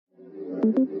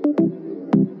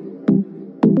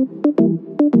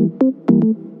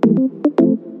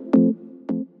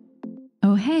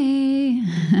Oh, hey.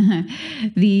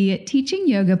 The Teaching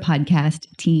Yoga podcast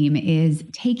team is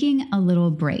taking a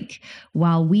little break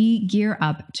while we gear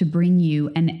up to bring you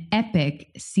an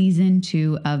epic season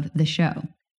 2 of the show.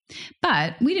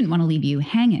 But we didn't want to leave you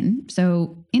hanging.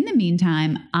 So in the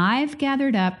meantime, I've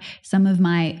gathered up some of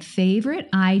my favorite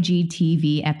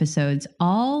IGTV episodes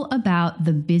all about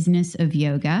the business of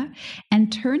yoga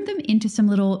and turned them into some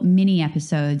little mini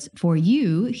episodes for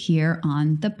you here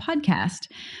on the podcast.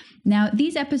 Now,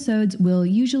 these episodes will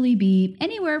usually be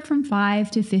anywhere from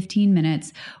 5 to 15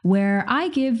 minutes where I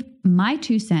give my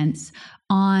 2 cents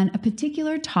on a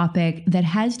particular topic that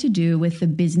has to do with the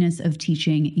business of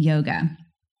teaching yoga.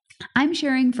 I'm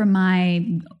sharing from my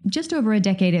just over a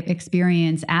decade of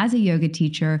experience as a yoga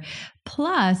teacher,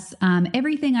 plus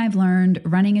everything I've learned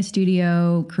running a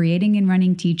studio, creating and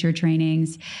running teacher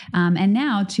trainings, and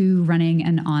now to running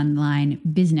an online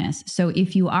business. So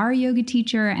if you are a yoga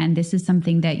teacher and this is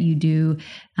something that you do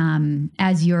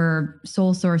as your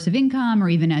sole source of income or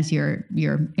even as your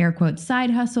air quotes side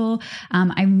hustle,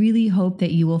 I really hope that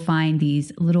you will find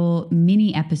these little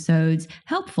mini episodes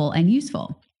helpful and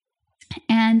useful.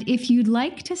 And if you'd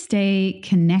like to stay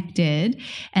connected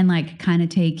and kind of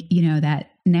take, that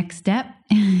next step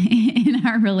in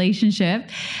our relationship,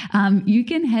 you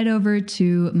can head over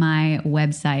to my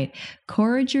website,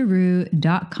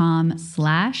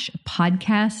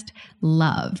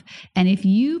 corajaroo.com/podcast-love. And if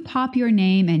you pop your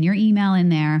name and your email in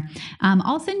there,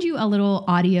 I'll send you a little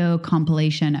audio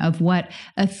compilation of what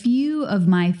a few of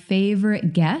my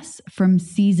favorite guests from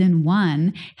season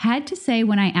 1 had to say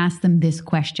when I asked them this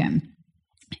question.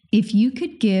 If you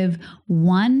could give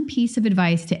one piece of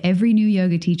advice to every new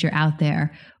yoga teacher out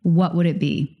there, what would it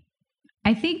be?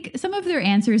 I think some of their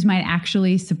answers might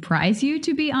actually surprise you,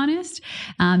 to be honest.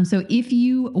 So if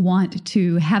you want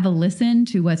to have a listen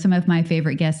to what some of my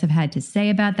favorite guests have had to say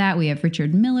about that, we have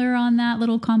Richard Miller on that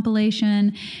little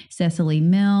compilation, Cecily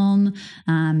Milne,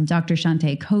 Dr.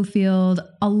 Shante Cofield,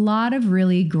 a lot of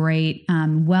really great,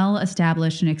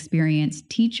 well-established and experienced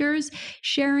teachers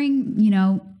sharing,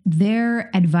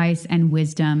 their advice and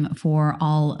wisdom for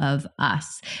all of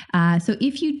us. So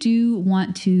if you do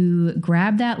want to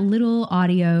grab that little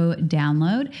audio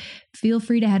download, feel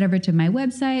free to head over to my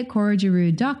website,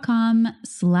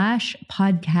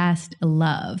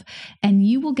 corajaroo.com/podcast-love. And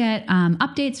you will get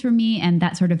updates from me and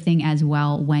that sort of thing as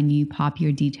well when you pop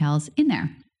your details in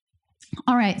there.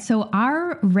 All right, so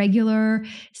our regular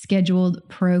scheduled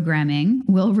programming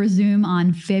will resume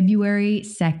on February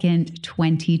 2nd,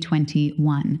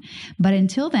 2021. But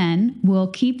until then, we'll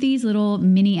keep these little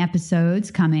mini episodes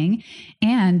coming.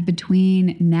 And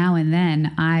between now and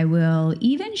then, I will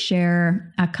even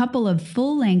share a couple of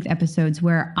full-length episodes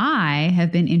where I have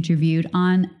been interviewed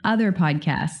on other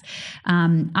podcasts.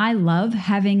 I love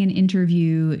having an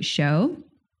interview show.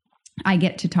 I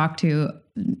get to talk to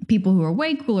people who are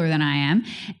way cooler than I am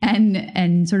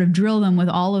and sort of drill them with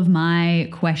all of my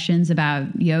questions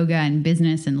about yoga and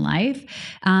business and life.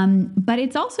 But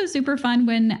it's also super fun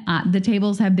when the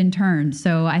tables have been turned.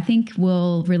 So I think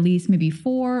we'll release maybe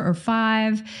 4 or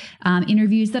 5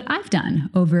 interviews that I've done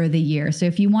over the year. So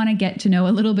if you want to get to know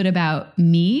a little bit about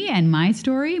me and my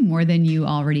story more than you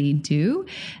already do,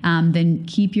 then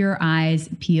keep your eyes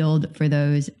peeled for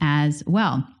those as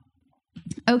well.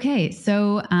 Okay,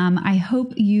 so I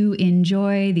hope you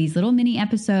enjoy these little mini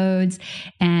episodes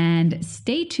and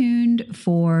stay tuned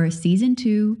for season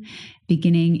 2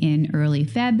 beginning in early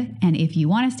Feb. And if you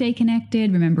want to stay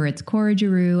connected, remember it's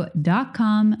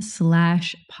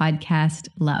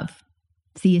corajaroo.com/podcast-love.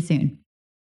 See you soon.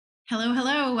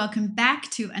 Hello. Welcome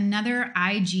back to another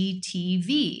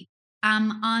IGTV.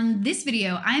 On this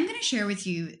video, I'm going to share with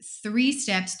you 3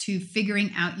 steps to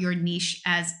figuring out your niche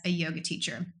as a yoga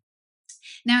teacher.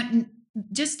 Now,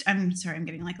 I'm sorry, I'm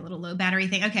getting a little low battery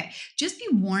thing. Okay, just be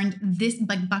warned,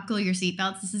 buckle your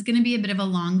seatbelts. This is going to be a bit of a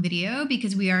long video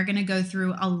because we are going to go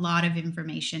through a lot of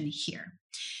information here.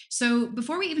 So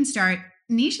before we even start,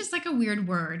 niche is like a weird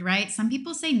word, right? Some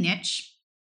people say niche.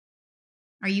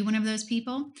 Are you one of those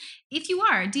people? If you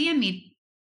are, DM me.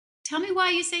 Tell me why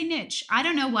you say niche. I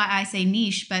don't know why I say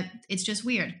niche, but it's just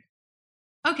weird.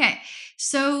 Okay,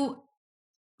 so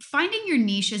finding your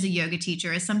niche as a yoga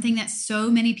teacher is something that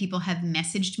so many people have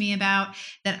messaged me about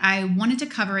that I wanted to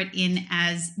cover it in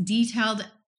as detailed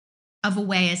of a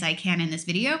way as I can in this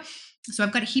video. So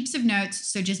I've got heaps of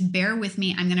notes, so just bear with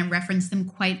me. I'm going to reference them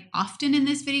quite often in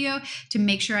this video to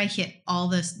make sure I hit all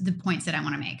the points that I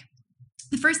want to make.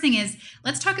 The first thing is,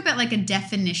 let's talk about like a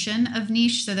definition of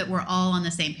niche so that we're all on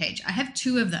the same page. I have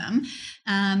two of them.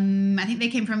 I think they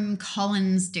came from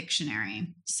Collins Dictionary.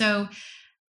 So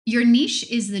your niche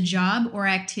is the job or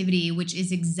activity which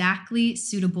is exactly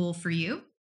suitable for you.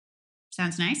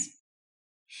 Sounds nice.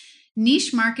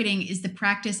 Niche marketing is the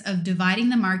practice of dividing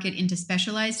the market into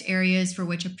specialized areas for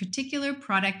which a particular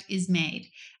product is made.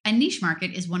 A niche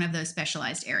market is one of those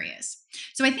specialized areas.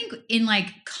 So I think in like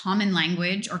common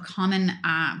language or common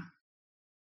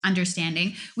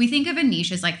understanding, we think of a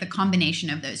niche as like the combination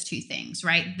of those two things,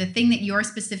 right? The thing that you're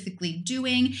specifically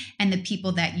doing and the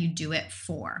people that you do it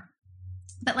for.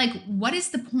 But like, what is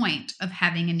the point of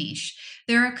having a niche?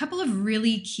 There are a couple of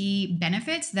really key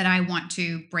benefits that I want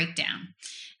to break down.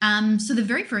 So the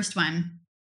very first one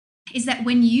is that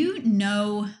when you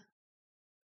know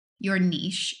your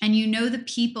niche and you know the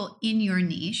people in your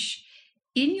niche,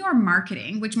 in your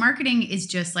marketing, which marketing is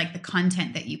just like the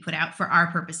content that you put out for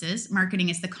our purposes, marketing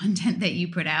is the content that you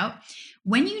put out.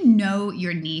 When you know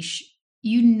your niche,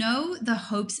 you know the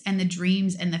hopes and the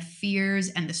dreams and the fears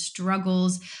and the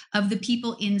struggles of the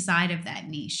people inside of that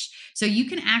niche. So you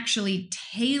can actually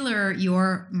tailor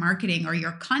your marketing or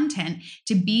your content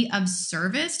to be of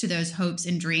service to those hopes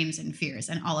and dreams and fears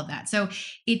and all of that. So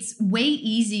it's way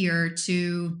easier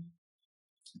to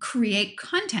create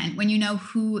content when you know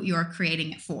who you're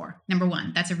creating it for. Number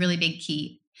one, that's a really big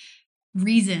key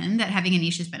reason that having a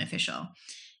niche is beneficial.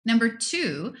 Number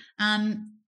two,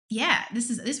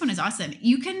 this one is awesome.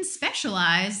 You can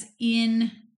specialize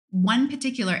in one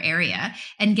particular area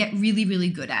and get really, really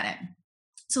good at it.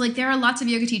 So like there are lots of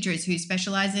yoga teachers who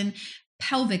specialize in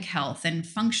pelvic health and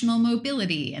functional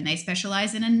mobility, and they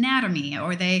specialize in anatomy,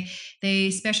 or they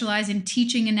specialize in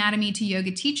teaching anatomy to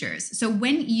yoga teachers. So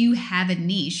when you have a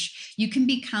niche, you can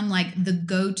become like the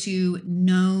go-to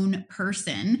known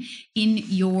person in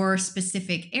your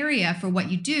specific area for what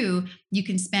you do. You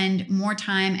can spend more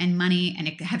time and money and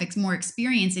have more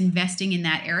experience investing in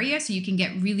that area, so you can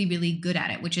get really, really good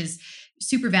at it, which is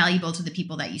super valuable to the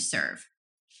people that you serve.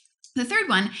 The third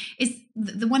one is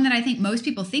the one that I think most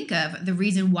people think of. The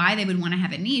reason why they would want to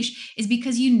have a niche is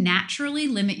because you naturally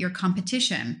limit your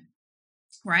competition,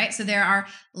 right? So there are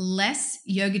less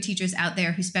yoga teachers out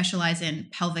there who specialize in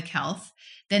pelvic health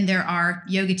than there are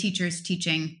yoga teachers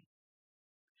teaching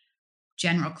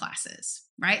general classes,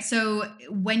 right? So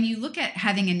when you look at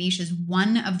having a niche as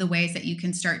one of the ways that you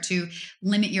can start to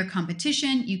limit your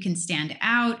competition, you can stand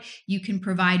out, you can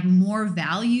provide more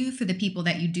value for the people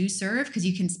that you do serve, because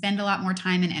you can spend a lot more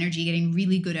time and energy getting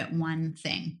really good at one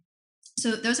thing.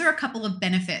 So those are a couple of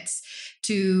benefits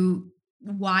to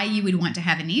why you would want to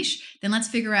have a niche. Then let's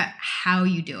figure out how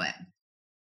you do it.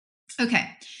 Okay,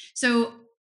 so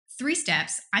 3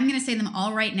 steps. I'm going to say them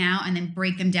all right now and then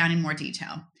break them down in more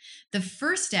detail. The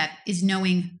first step is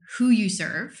knowing who you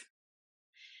serve.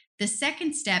 The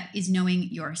second step is knowing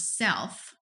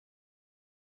yourself.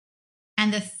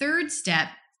 And the third step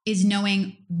is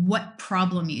knowing what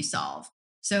problem you solve.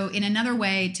 So in another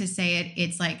way to say it,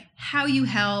 it's like how you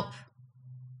help,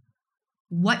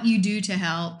 what you do to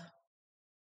help,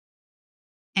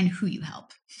 and who you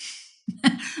help.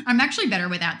 I'm actually better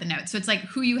without the notes. So it's like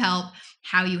who you help,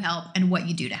 how you help, and what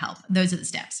you do to help. Those are the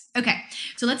steps. Okay,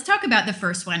 so let's talk about the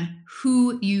first one,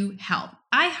 who you help.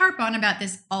 I harp on about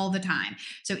this all the time.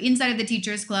 So inside of the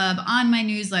Teachers Club, on my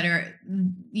newsletter,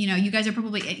 you guys are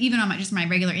probably, even on my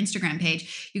regular Instagram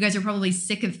page, you guys are probably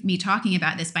sick of me talking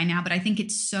about this by now, but I think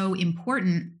it's so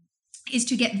important, is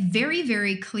to get very,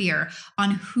 very clear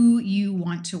on who you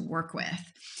want to work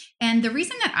with. And the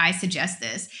reason that I suggest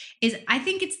this is I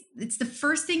think it's the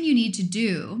first thing you need to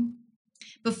do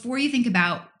before you think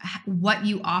about what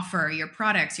you offer, your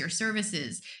products, your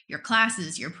services, your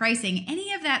classes, your pricing,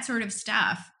 any of that sort of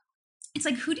stuff. It's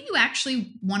like, who do you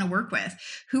actually want to work with?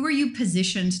 Who are you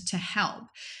positioned to help?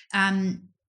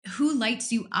 Who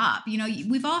lights you up?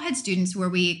 We've all had students where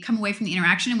we come away from the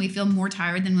interaction and we feel more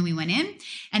tired than when we went in.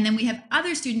 And then we have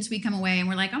other students, we come away and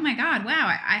we're like, oh my God, wow,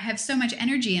 I have so much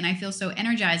energy and I feel so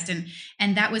energized.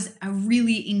 And that was a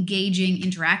really engaging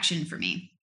interaction for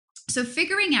me. So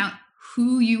figuring out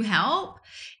who you help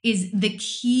is the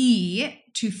key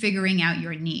to figuring out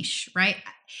your niche, right?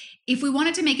 If we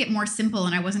wanted to make it more simple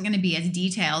and I wasn't going to be as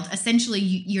detailed, essentially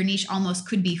your niche almost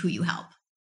could be who you help.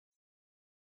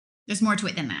 There's more to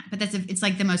it than that, but it's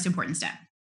like the most important step.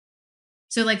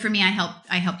 So like for me, I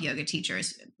help yoga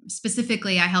teachers.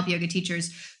 Specifically, I help yoga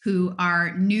teachers who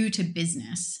are new to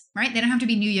business, right? They don't have to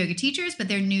be new yoga teachers, but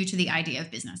they're new to the idea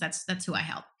of business. That's who I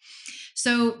help.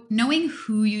 So knowing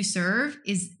who you serve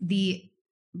is the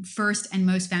first and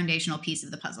most foundational piece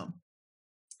of the puzzle.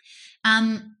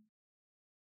 I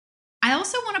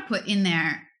also want to put in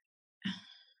there,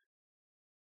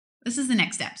 This is the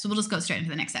next step. So we'll just go straight into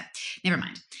the next step. Never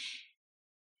mind.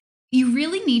 You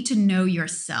really need to know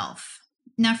yourself.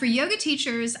 Now, for yoga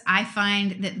teachers, I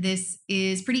find that this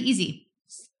is pretty easy.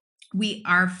 We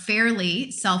are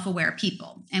fairly self-aware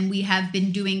people, and we have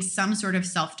been doing some sort of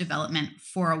self-development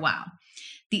for a while.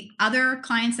 The other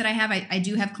clients that I have, I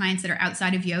do have clients that are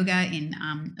outside of yoga in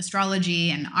astrology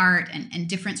and art and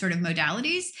different sort of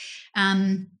modalities.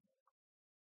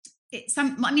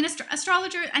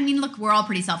 Astrologer, look, we're all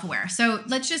pretty self-aware. So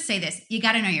let's just say this, you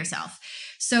got to know yourself.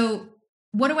 So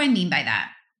what do I mean by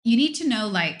that? You need to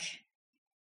know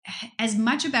as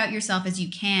much about yourself as you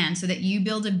can so that you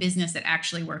build a business that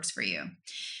actually works for you.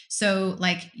 So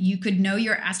you could know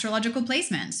your astrological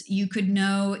placements. You could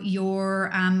know your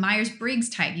Myers-Briggs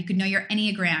type. You could know your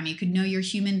Enneagram. You could know your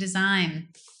human design.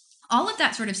 All of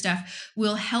that sort of stuff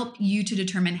will help you to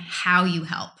determine how you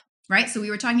help, right? So we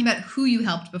were talking about who you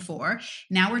helped before.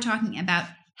 Now we're talking about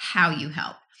how you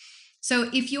help. So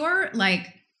if you're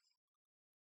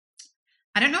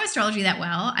I don't know astrology that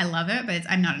well. I love it, but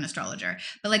I'm not an astrologer.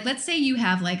 But let's say you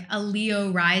have a Leo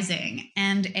rising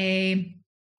and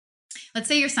let's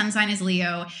say your sun sign is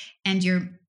Leo and your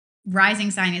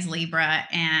rising sign is Libra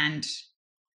and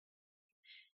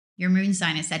your moon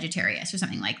sign is Sagittarius or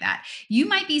something like that. You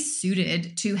might be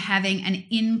suited to having an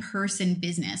in-person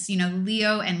business.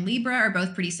 Leo and Libra are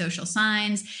both pretty social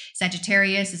signs.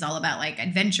 Sagittarius is all about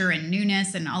adventure and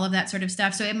newness and all of that sort of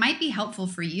stuff. So it might be helpful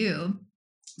for you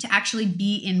to actually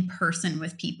be in person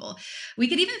with people. We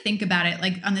could even think about it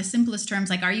on the simplest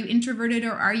terms, are you introverted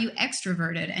or are you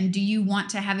extroverted? And do you want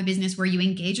to have a business where you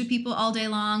engage with people all day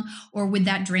long, or would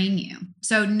that drain you?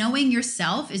 So knowing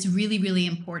yourself is really, really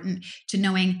important to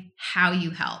knowing how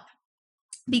you help,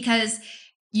 because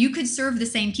you could serve the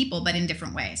same people, but in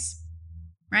different ways,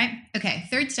 right? Okay,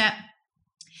 third step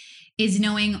is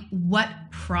knowing what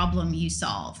problem you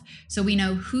solve. So we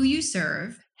know who you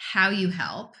serve, how you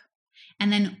help,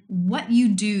 and then what you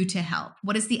do to help.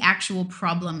 What is the actual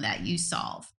problem that you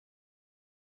solve?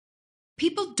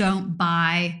 People don't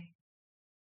buy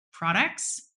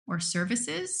products or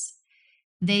services.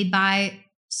 They buy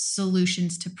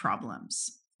solutions to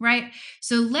problems, right?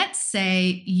 So let's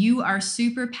say you are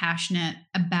super passionate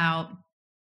about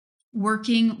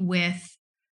working with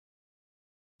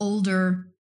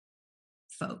older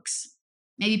folks,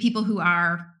 maybe people who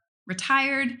are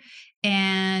retired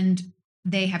and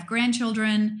they have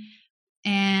grandchildren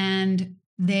and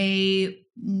they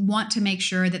want to make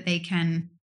sure that they can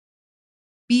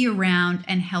be around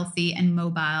and healthy and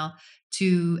mobile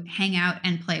to hang out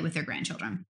and play with their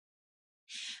grandchildren.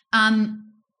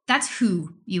 That's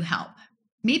who you help.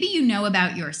 Maybe you know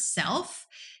about yourself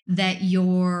that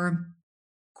you're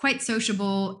quite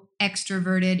sociable,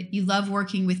 extroverted, you love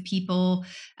working with people,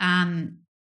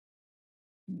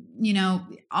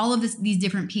 all of these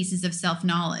different pieces of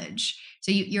self-knowledge.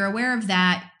 So you're aware of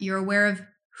that. You're aware of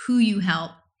who you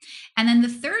help. And then the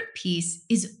third piece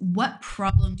is, what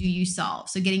problem do you solve?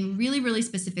 So getting really, really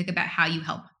specific about how you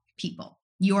help people,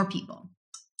 your people.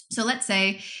 So let's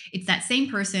say it's that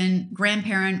same person,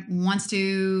 grandparent, wants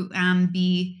to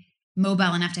be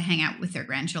mobile enough to hang out with their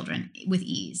grandchildren with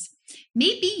ease.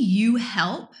 Maybe you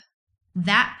help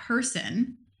that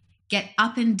person get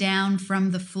up and down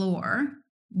from the floor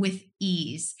with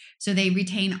ease. So they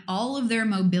retain all of their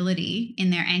mobility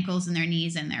in their ankles and their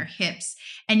knees and their hips.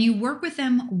 And you work with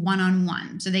them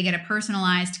one-on-one. So they get a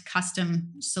personalized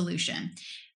custom solution.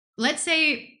 Let's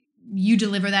say you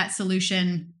deliver that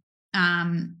solution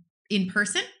in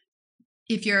person.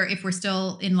 If we're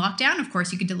still in lockdown, of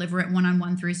course, you could deliver it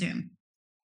one-on-one through Zoom.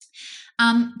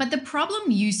 But the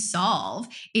problem you solve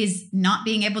is not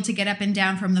being able to get up and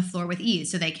down from the floor with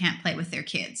ease, so they can't play with their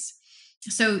kids.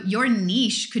 So your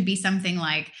niche could be something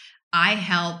like, I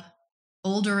help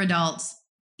older adults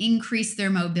increase their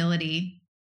mobility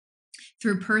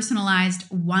through personalized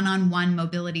one-on-one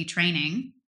mobility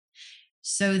training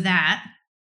so that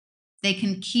they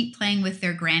can keep playing with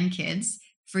their grandkids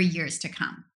for years to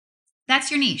come. That's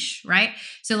your niche, right?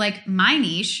 So my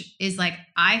niche is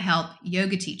I help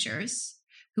yoga teachers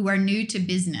who are new to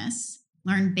business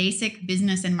learn basic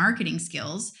business and marketing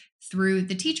skills through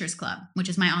the Teachers Club, which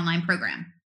is my online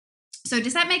program. So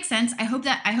does that make sense? I hope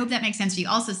that makes sense to you.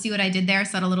 Also, see what I did there?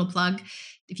 Subtle little plug.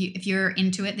 If you're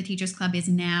into it, the Teachers Club is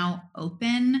now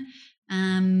open.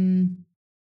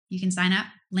 You can sign up,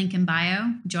 link in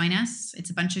bio, join us. It's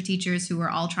a bunch of teachers who are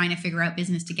all trying to figure out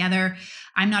business together.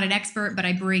 I'm not an expert, but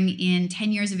I bring in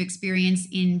 10 years of experience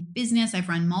in business. I've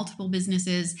run multiple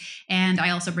businesses, and I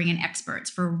also bring in experts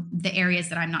for the areas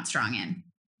that I'm not strong in.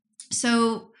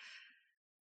 So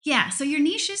your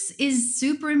niche is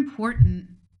super important.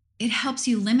 It helps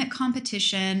you limit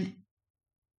competition.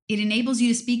 It enables you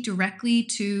to speak directly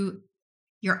to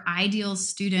your ideal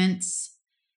students,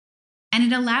 and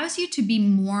it allows you to be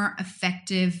more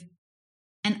effective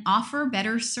and offer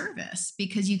better service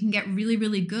because you can get really,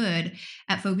 really good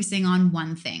at focusing on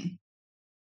one thing.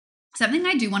 Something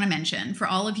I do want to mention for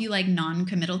all of you like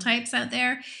non-committal types out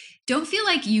there, don't feel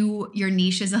like your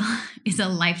niche is a is a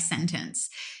life sentence.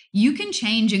 You can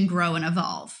change and grow and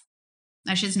evolve.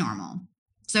 That's just normal.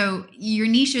 So your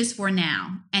niche is for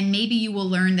now, and maybe you will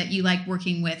learn that you like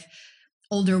working with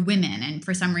older women, and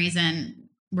for some reason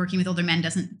working with older men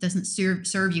doesn't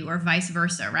serve you, or vice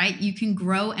versa, right? You can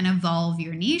grow and evolve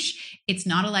your niche. It's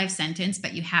not a life sentence,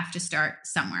 but you have to start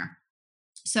somewhere.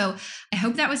 So I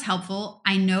hope that was helpful.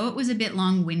 I know it was a bit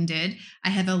long-winded.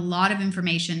 I have a lot of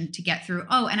information to get through.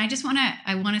 Oh, and I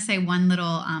want to say one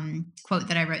little quote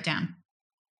that I wrote down.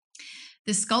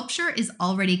 The sculpture is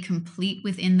already complete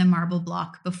within the marble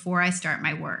block before I start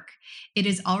my work. It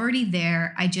is already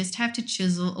there. I just have to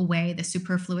chisel away the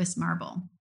superfluous marble.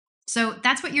 So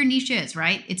that's what your niche is,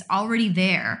 right? It's already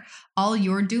there. All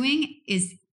you're doing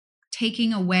is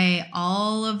taking away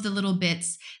all of the little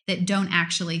bits that don't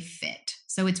actually fit.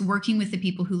 So it's working with the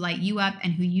people who light you up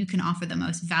and who you can offer the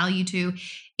most value to.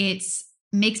 It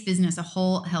makes business a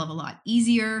whole hell of a lot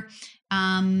easier.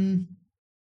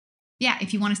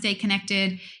 If you want to stay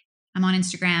connected, I'm on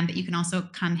Instagram, but you can also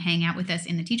come hang out with us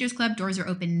in the Teachers Club. Doors are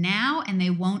open now, and they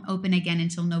won't open again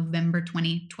until November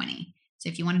 2020. So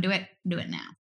if you want to do it now.